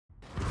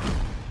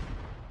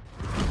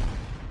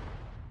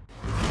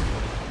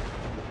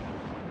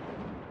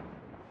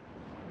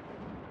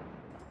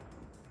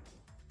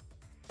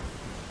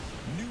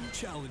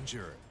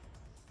challenger.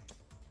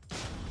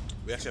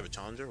 We actually have a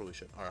challenger? Holy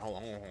shit. Alright, hold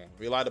on.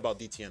 We lied about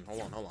DTN.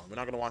 Hold on. We're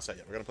not gonna watch that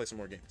yet. We're gonna play some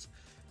more games.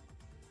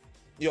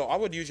 Yo, I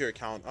would use your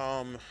account.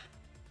 I'll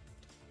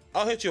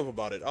hit you up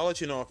about it. I'll let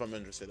you know if I'm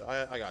interested.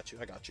 I got you.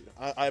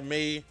 I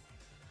may.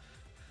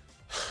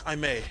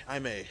 I'm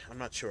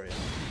not sure yet.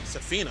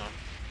 Safina.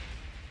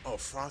 Oh,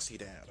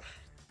 FrostyDad.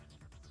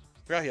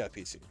 Forgot he had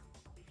PC.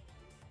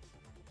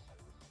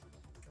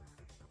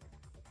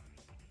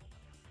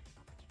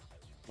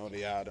 Oh,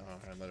 the ad.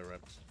 Alright, let it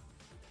rip.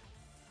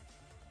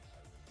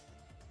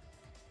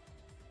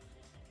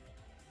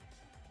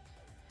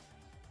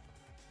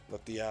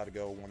 Let the ad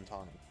go one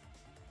time.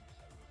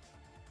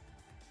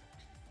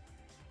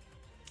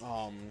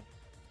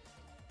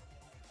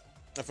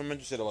 If I'm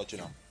interested, I'll let you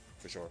know,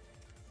 for sure.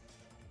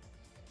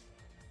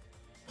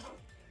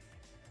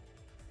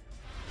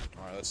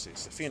 Alright, let's see.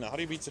 Safina. How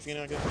do you beat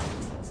Safina again?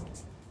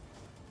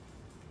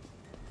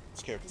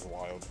 This character's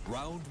wild.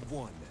 Round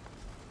 1.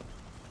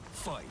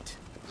 Fight.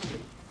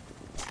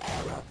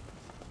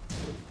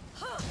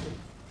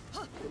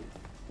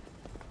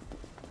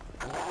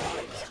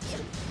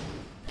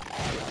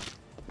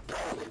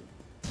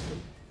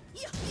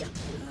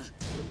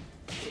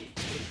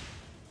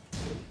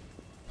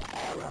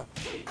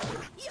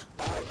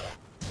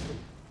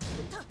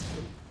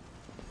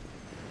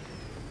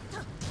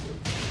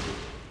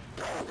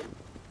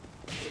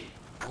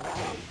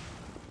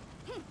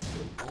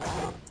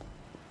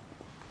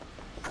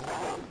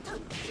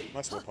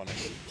 Nice little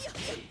punish.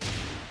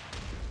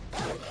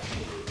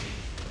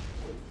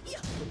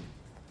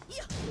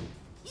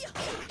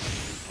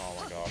 Oh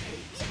my god.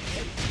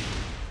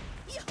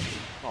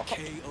 Oh,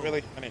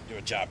 really? I didn't do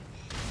a jab.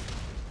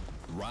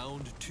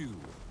 Round 2.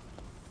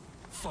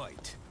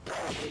 Fight.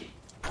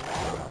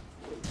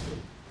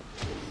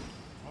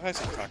 Why did I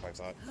say attack like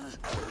that?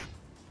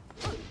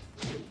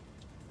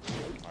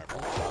 Alright,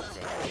 okay.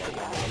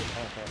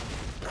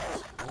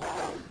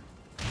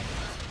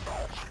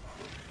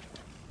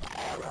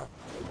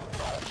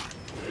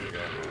 There you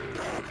go.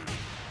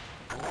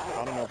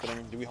 Found an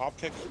opening. Do we hop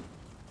kick?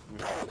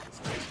 Do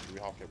we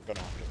hop kick? We're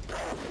gonna hop kick.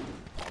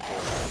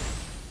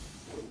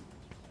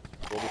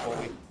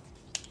 Roly-poly.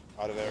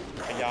 Out of there.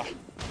 Yeah.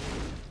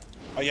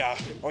 Oh yeah.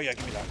 Oh yeah,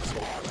 give me that. Let's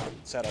go.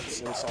 Set up.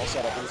 It was all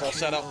set up. It was all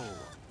set up.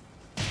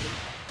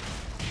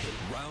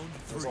 Round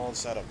 3. It was all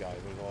set up, guys.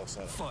 It was all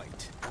set up.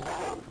 Fight.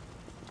 Oh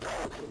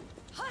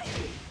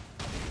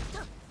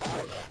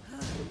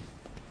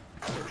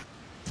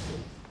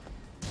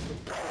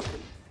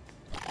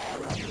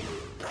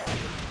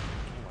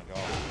my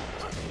god.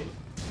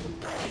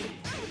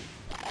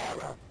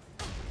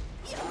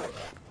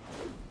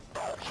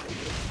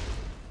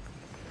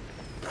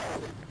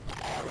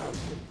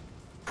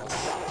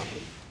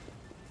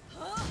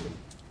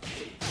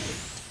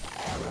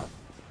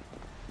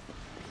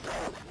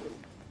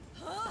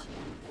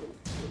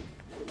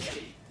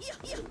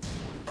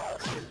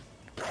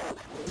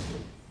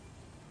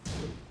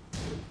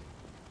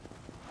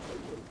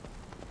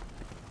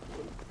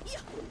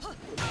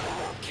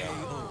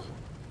 KO.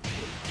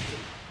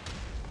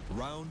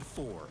 Round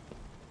 4.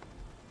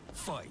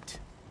 Fight.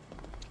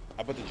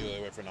 I put the Julia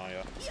away for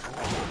Naya.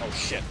 Oh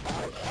shit.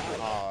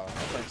 I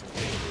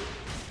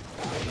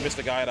missed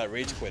the guy that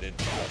rage quitted.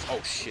 Oh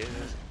shit.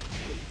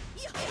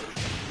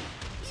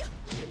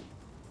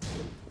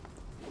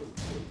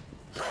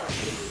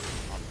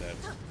 I'm dead.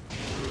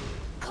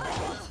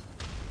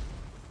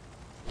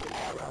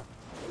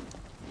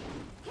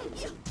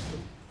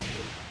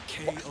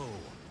 KO.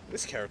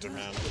 This character,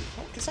 man.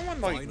 Can someone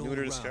like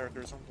neuter this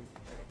character or something?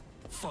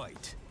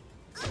 Fight.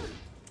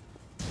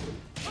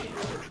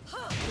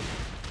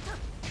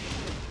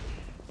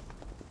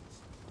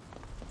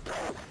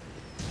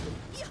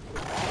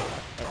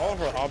 Like, all of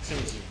her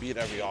options beat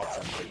every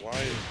option. Like, why? I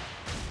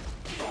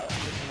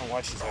don't know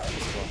why she's like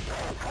this slow.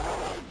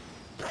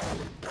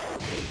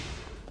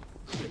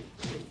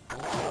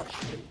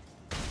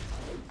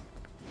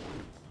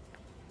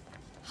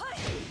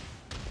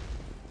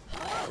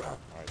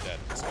 Alright, dead.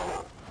 Let's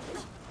go.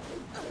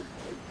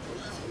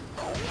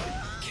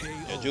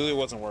 Yeah, Julia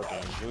wasn't working.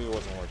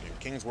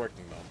 King's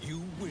working though.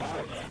 You win.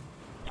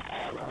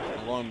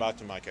 I'm going back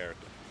to my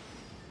character.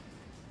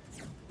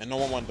 And no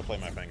one wanted to play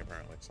my Fang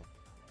apparently, so.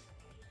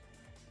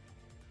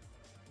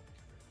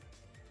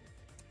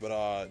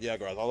 But yeah,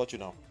 guys, I'll let you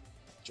know.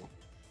 Sure.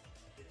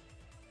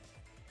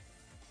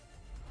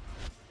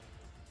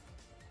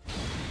 I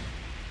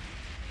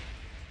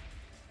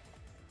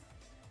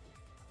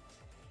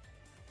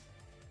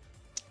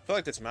feel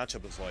like this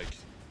matchup is like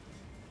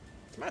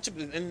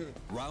in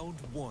Round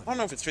 1. I don't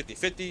know if it's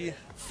 50-50.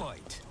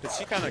 Fight. Because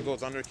he kind of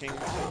goes under King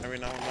every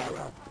now and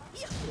then.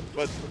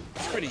 But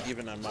it's pretty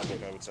even in my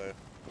book, I would say.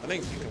 I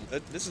think you can.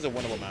 This is a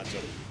winnable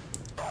matchup.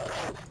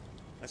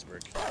 Nice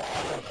break. Look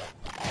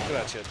at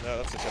that shit. No,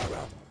 that's the shit.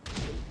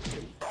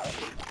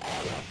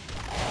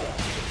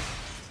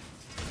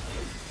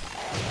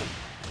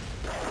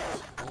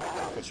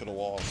 Push to the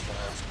wall as far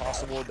as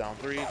possible. Down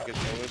 3 to get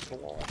the to the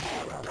wall.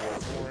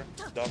 4,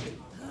 duck.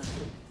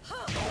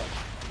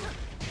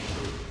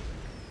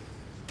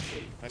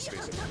 Nice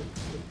spacing.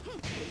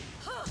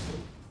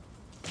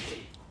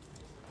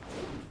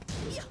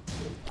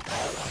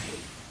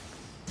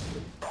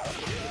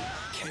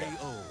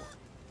 KO.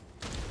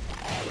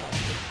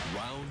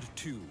 Round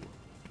 2.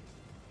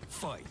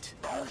 Fight.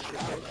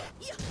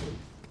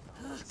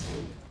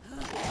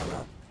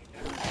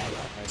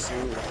 Nice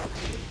you.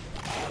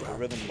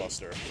 Rhythm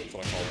buster. That's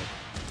what I call it.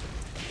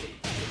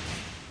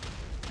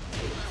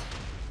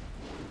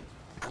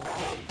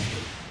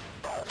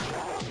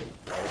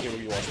 Alright, we'll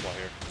read spot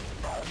here.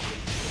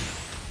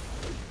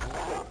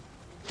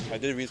 I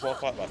did read spot,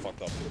 but I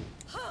fucked up.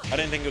 I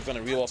didn't think it was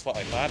gonna read spot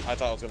like that. I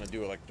thought I was gonna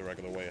do it like the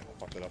regular way. I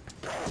fucked it up.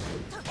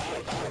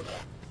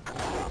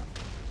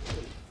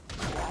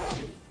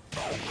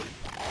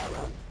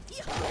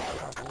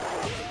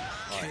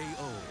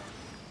 KO.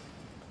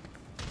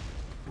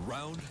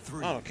 Round 3.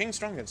 I don't know, King's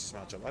strong against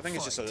this matchup. I think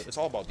it's just it's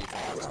all about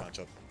defense in this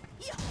matchup.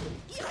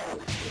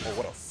 Oh,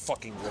 what a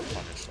fucking whip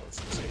punish. That was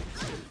insane.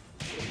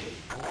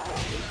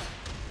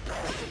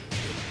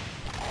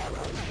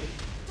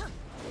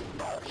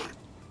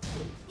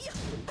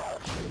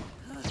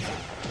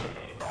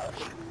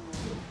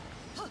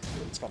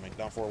 It's coming.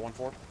 Down 4,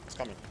 1-4. It's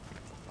coming.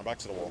 My back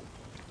to the wall.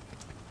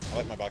 I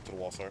like my back to the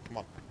wall, sir. Come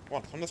on. Come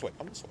on, come this way.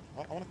 Come this way. I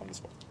want to come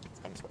this way.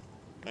 Come this way.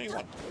 No, you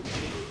won.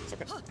 It's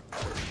okay.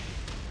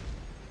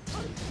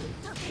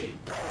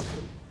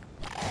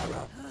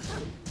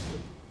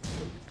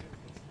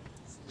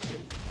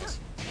 Nice.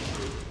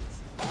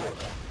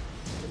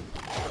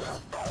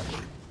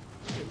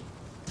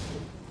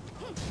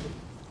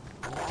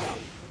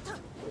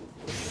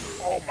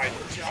 Oh my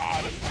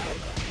god!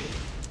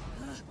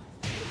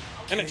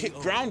 And it hit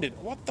grounded.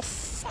 What the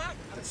fuck?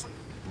 This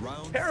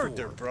Round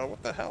character, 4. bro.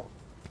 What the hell?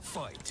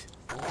 Fight.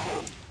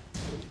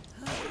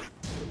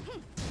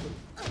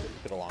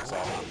 Hit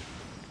alongside.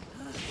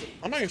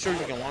 I'm not even sure if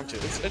you can launch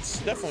it. It's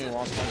definitely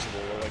launch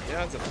punchable. Like,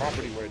 yeah, it's a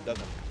property where it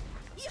doesn't.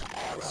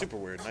 It's super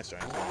weird. Nice try.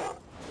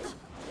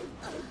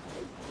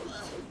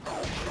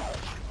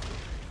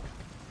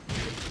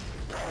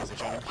 Is it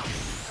shining? 2.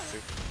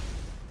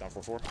 Down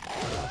 4-4.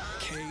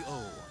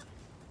 KO.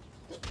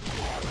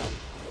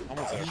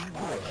 Almost there.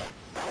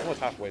 Almost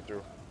halfway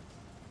through.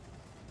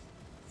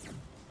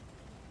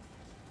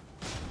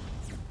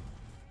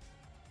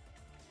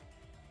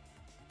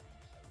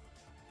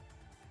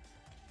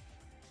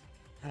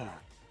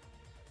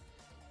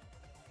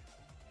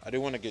 I do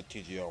want to get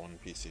TGO on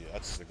PC.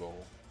 That's the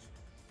goal.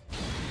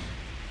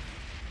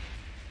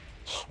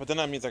 But then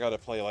that means I gotta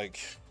play like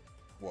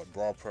what,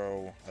 Brawl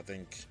Pro. I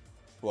think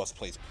who else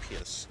plays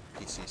PC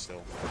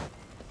still?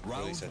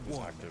 Round Really said who's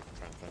 1. active. I'm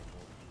trying to think.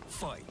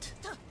 Fight.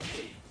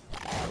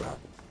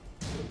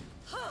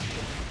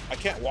 I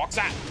can't walk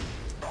that.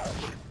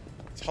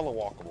 It's hella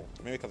walkable.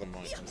 Maybe because I'm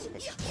running.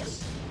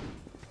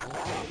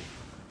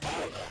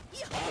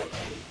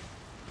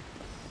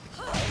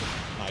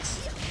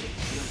 Nice.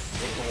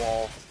 Hit the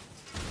wall.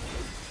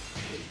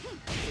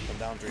 Come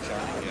down 3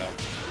 shining, yeah.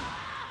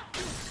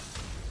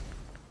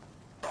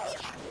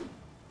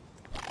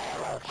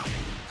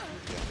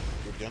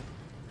 Good again.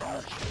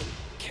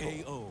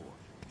 KO.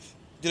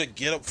 Did it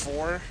get up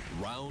 4?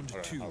 Round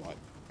Alright, 2. I lied.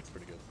 That's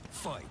pretty good.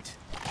 Fight.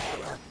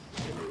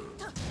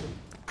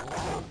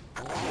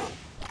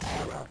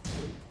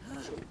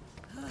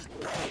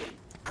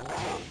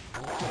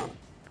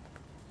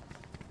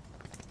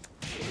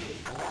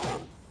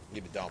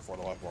 Keep it down 4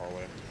 to life bar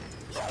away.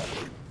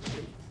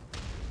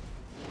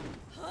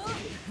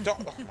 Oh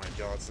my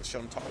god, it's the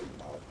shit I'm talking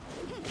about.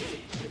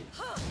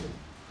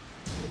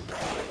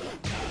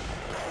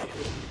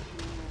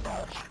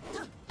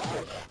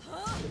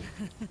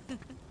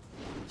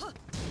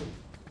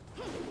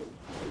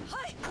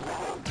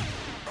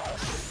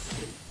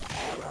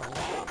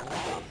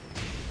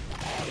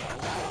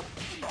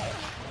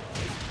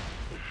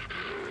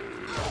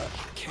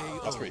 KO.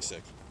 That's pretty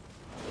sick.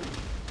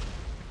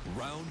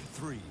 Round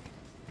 3.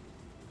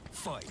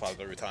 Fight.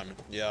 5 every time.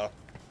 Yeah.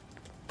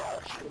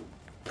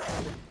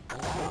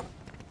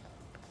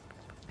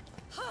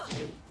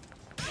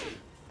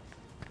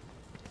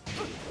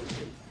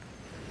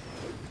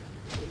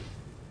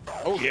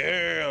 Oh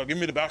yeah! Give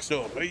me the back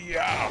stub. Hey,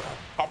 yeah!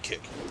 Hop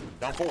kick.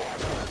 Down 4.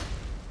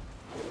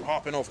 We're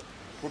hopping over.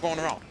 We're going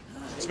around.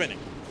 Spinning.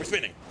 We're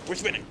spinning. We're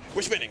spinning.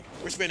 We're spinning.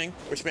 We're spinning.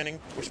 We're spinning.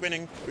 We're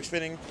spinning. We're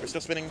spinning. We're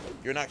still spinning.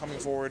 You're not coming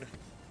forward.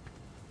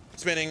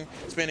 Spinning,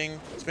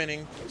 spinning,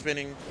 spinning,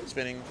 spinning,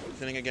 spinning,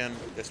 spinning again.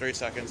 There's 30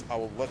 seconds. I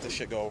will let this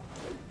shit go.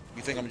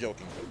 You think I'm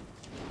joking?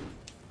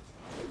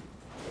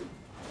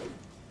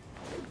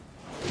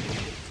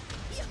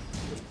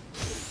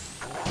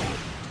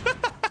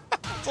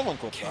 Someone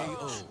clip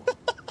that.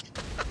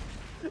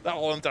 That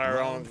whole entire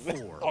round.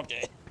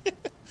 Okay.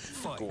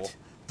 Fight. Cool.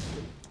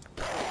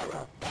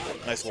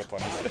 Nice whip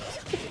on it.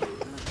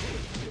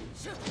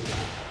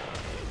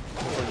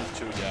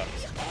 2, yeah.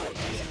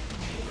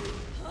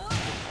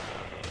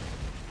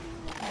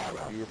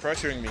 You were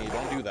pressuring me.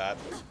 Don't do that.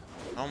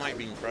 I don't like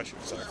being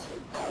pressured, sir.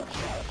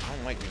 I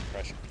don't like being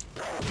pressured.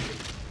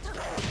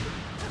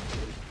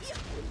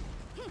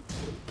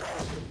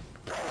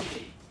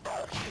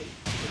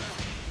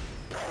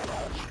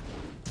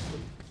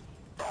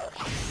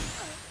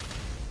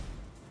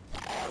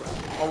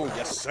 Oh,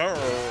 yes, sir.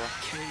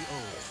 KO.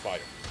 Fire.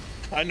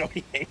 I know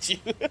he hates you.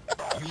 You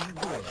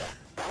win.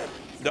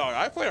 Dog,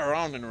 I play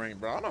around in the ring,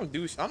 bro. I don't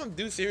do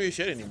serious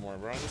shit anymore,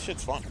 bro. This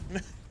shit's fun.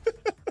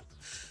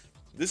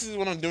 This is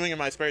what I'm doing in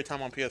my spare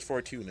time on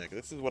PS4 too, nigga.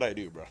 This is what I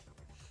do, bro.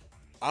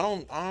 I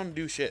don't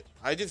do shit.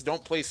 I just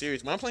don't play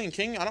serious. When I'm playing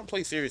King, I don't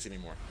play serious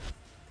anymore.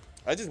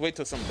 I just wait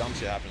till some dumb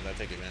shit happens and I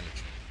take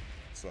advantage.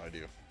 That's what I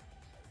do.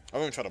 I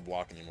don't even try to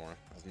block anymore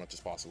as much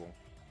as possible.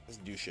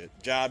 Just do shit.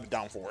 Jab,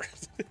 down 4.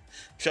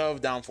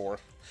 Shove, down 4.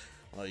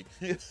 Like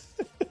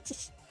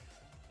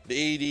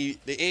the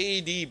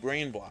AED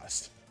brain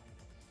blast.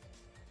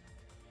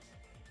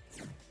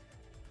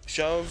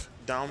 Shove,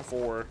 down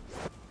 4,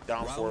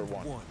 down 4,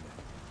 1.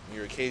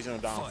 Your occasional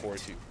down 4,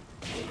 2.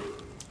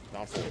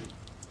 Down 4.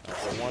 Down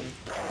 4, 1,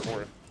 down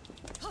 4.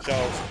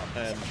 Shove,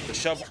 and the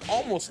shove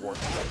almost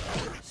worked.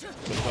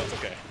 But that's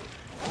okay.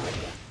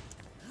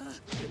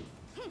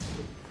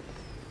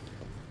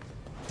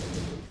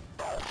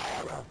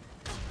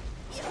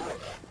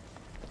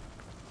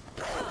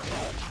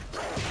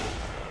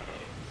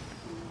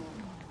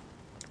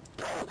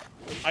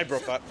 I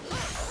broke that.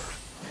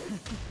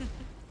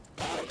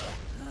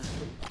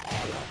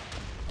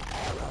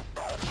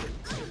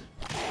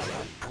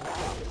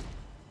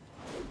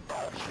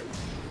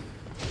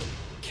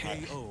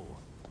 KO.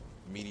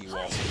 Meaty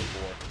wall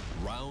before.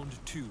 Round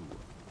 2.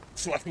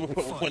 So I can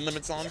put win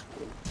limits on.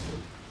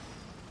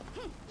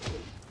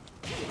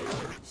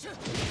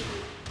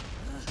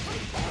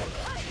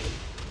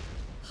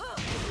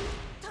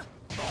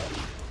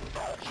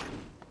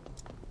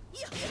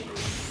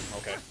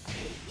 Okay.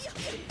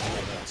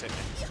 That's it.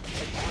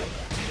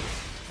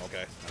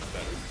 Okay, that's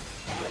better.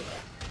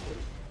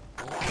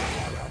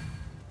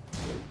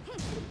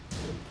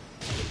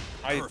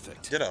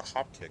 Perfect. I did a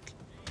hop kick.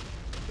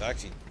 That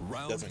actually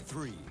Round doesn't.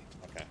 3.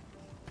 Okay.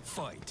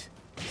 Fight.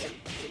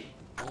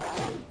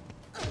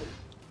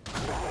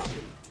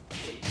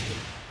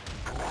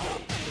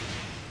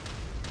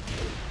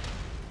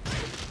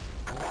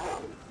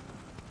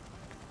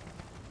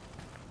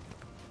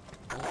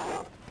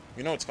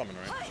 You know it's coming,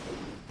 right?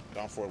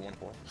 Down 4, 1,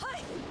 4.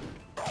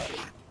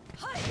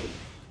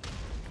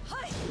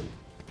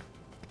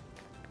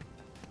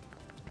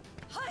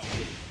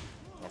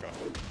 Okay.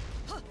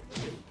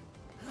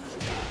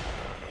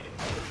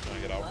 Trying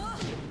to get out.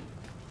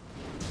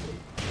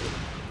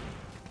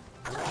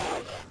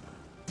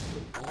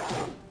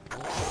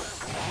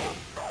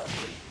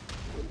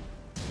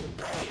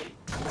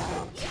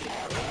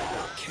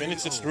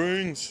 Finish the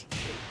strings.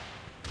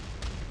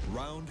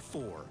 Round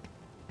 4.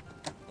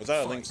 Was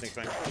that a link sneak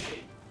thing?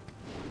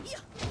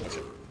 That's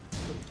it.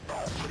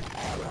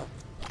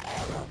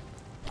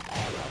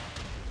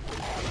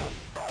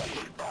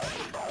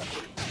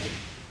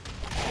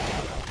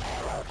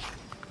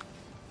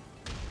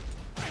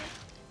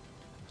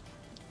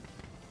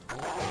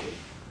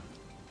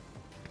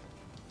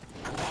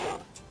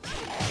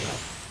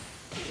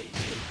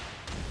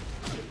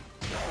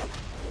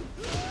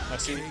 I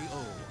see.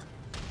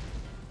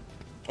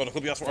 Oh, the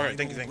clip you asked for. Alright,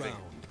 thank you.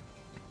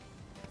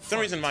 For some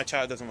reason my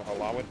chat doesn't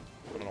allow it.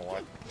 I don't know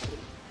why.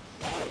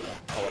 Oh,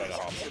 what I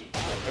hop.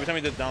 Every time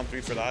we did down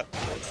 3 for that,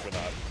 it's for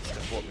that. Just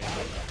float me.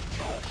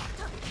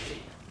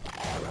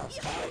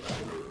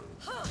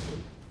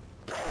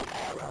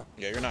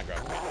 Yeah, you're not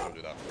grabbing me. Don't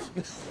do that.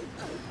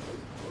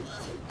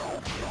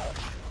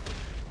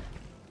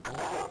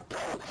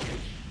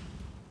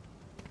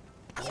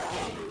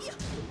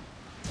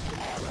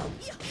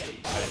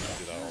 I didn't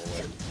do that all the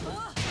way.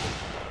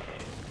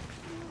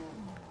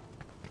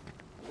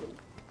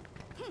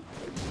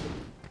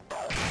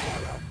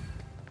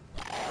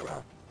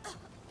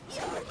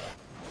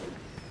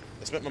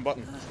 I spit my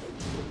button.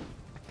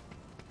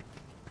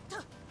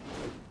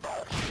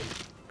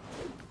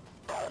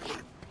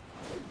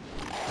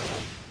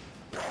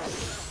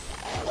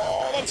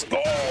 Oh, let's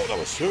go! That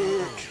was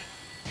sick!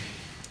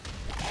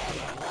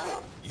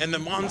 And the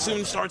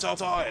monsoon starts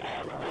outside.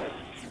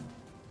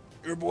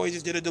 Your boy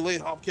just did a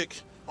delayed hop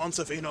kick on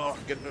Safina.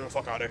 Get the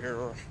fuck out of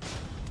here.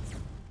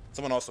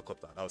 Someone also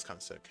clipped that. That was kind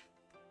of sick.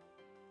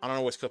 I don't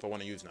know which clip I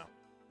want to use now.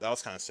 That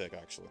was kind of sick,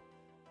 actually.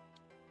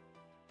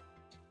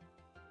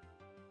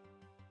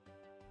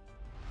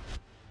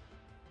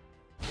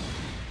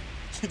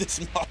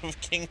 This mod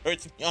of King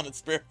hurts me on a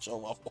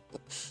spiritual level.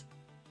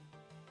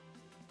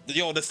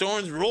 Yo, the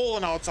storm's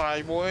rolling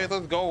outside, boy.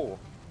 Let's go.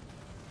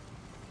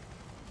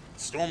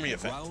 Stormy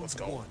effect. Let's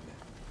go. 1.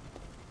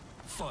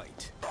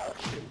 Fight.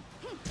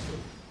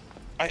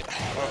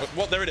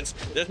 Well, there it is.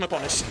 There's my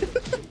punish.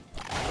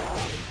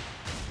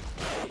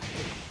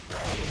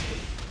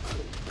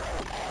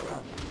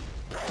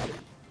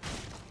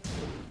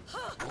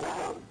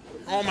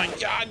 Oh my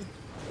god!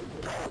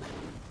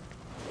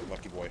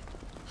 Lucky boy.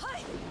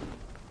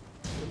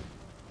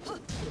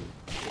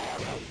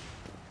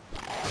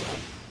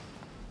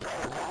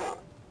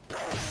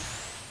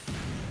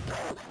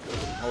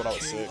 Oh, that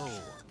was sick.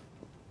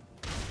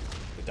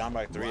 We're down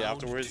by 3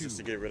 afterwards just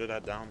to get rid of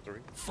that down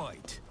 3.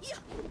 Fight.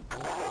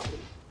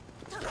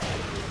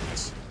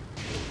 Nice.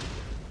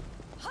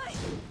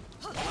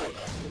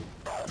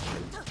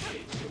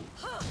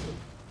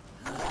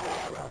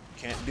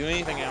 do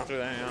anything after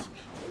that.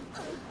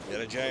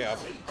 Get a J up.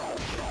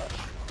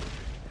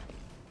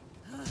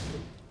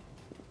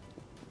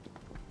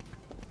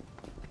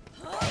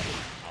 Ow.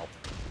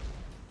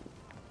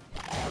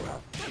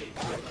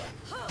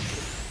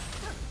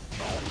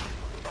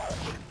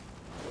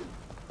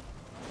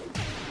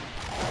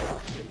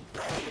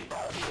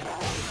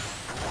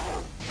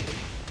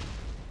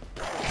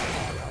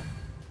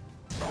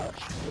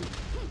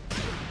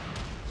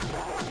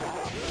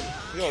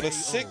 Yo, the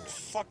sick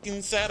fucking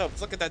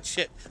setups. Look at that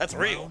shit. That's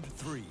real. Round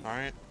 3. All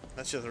right,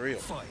 that's just real.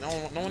 Fight. No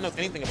one knows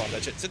anything about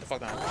that shit. Sit the fuck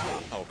down.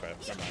 Oh, okay.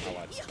 Never mind. I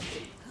lied.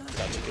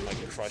 That chicken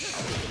like crush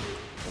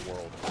the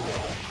world.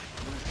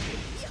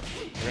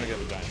 We're gonna get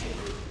the giant sword.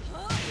 No,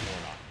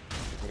 we're not.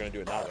 We're gonna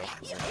do it now though.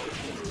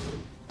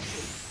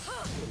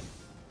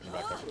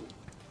 Back up.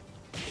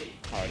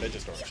 All right, they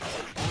just throwing shit.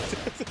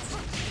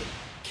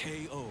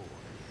 KO.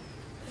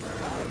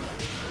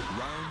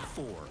 Round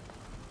 4.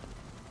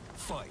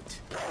 Fight.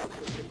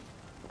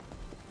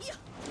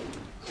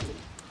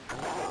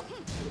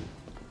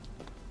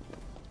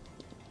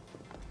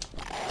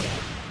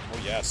 Oh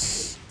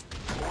yes.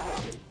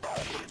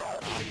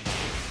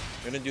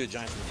 We're gonna do a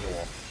giant from the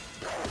wall.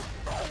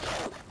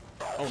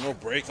 Oh no,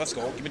 break. Let's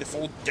go. Give me the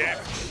full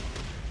damage.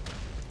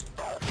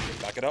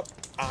 Back it up.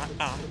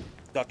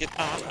 Duck it.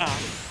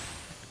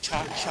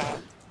 Cha cha.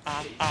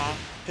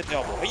 Hit the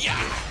elbow. Yeah.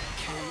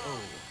 KO.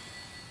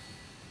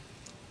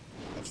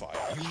 That's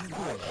fire.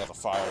 That's a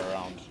fire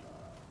round.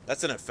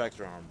 That's an effect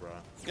round, bro.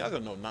 You guys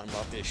don't know nothing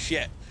about this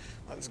shit.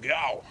 Let's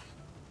go.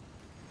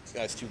 This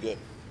guy's too good.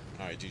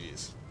 All right,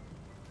 GG's.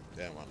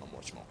 They don't want no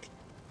more smoke.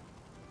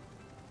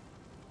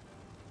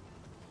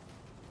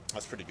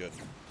 That's pretty good.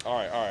 All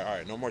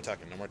right. No more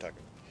Tekken.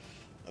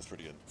 That's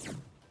pretty good.